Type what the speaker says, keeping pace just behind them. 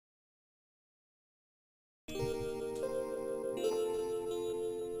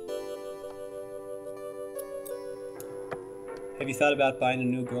Have you thought about buying a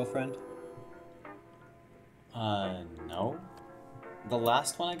new girlfriend? No. The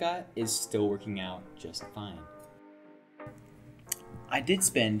last one I got is still working out just fine. I did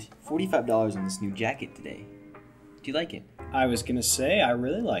spend $45 on this new jacket today. Do you like it? I was gonna say, I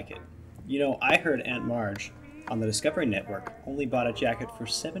really like it. You know, I heard Aunt Marge on the Discovery Network only bought a jacket for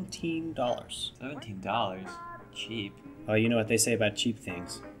 $17. $17? Cheap. Oh, you know what they say about cheap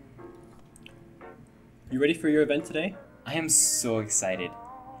things. You ready for your event today? I am so excited.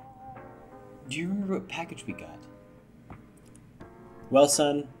 Do you remember what package we got? Well,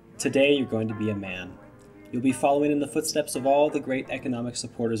 son, today you're going to be a man. You'll be following in the footsteps of all the great economic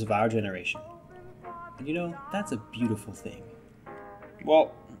supporters of our generation. And you know, that's a beautiful thing.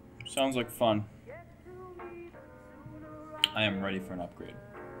 Well, sounds like fun. I am ready for an upgrade.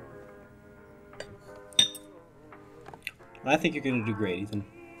 I think you're going to do great, Ethan.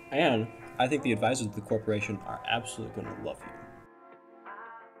 And I think the advisors of the corporation are absolutely going to love you.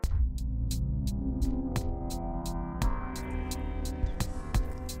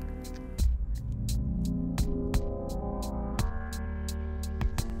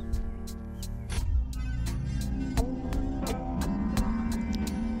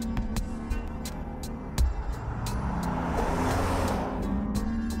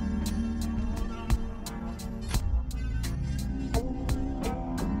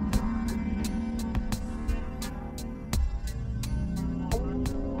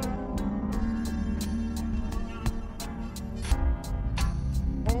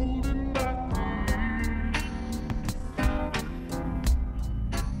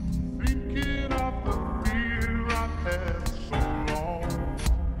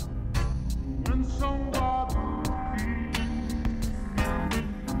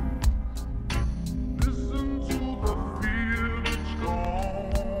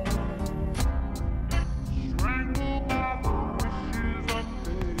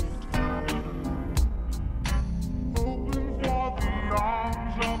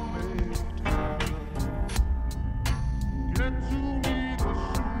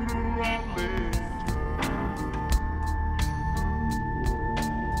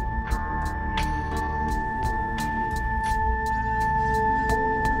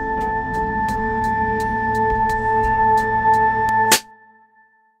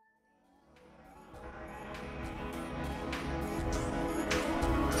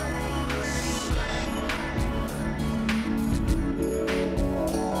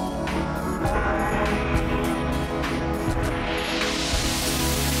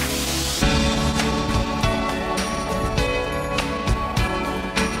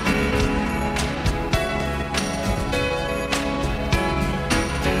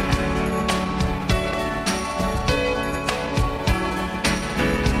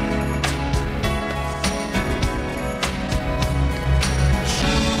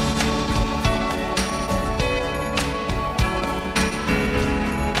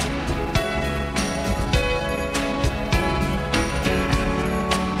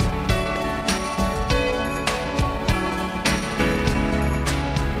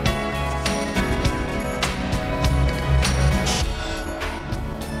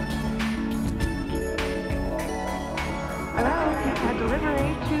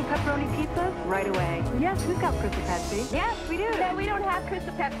 Right away. Yes, we've got Crystal Pepsi. Yes, we do. No, we don't have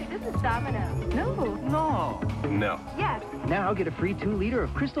Crystal Pepsi. This is Domino's. No. No. No. Yes. Now get a free 2-liter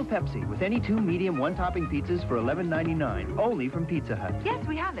of Crystal Pepsi with any 2 medium 1-topping pizzas for $11.99. Only from Pizza Hut. Yes,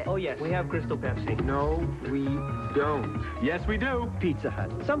 we have it. Oh, yes, we have Crystal Pepsi. No, we don't. Yes, we do. Pizza Hut.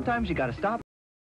 Sometimes you gotta stop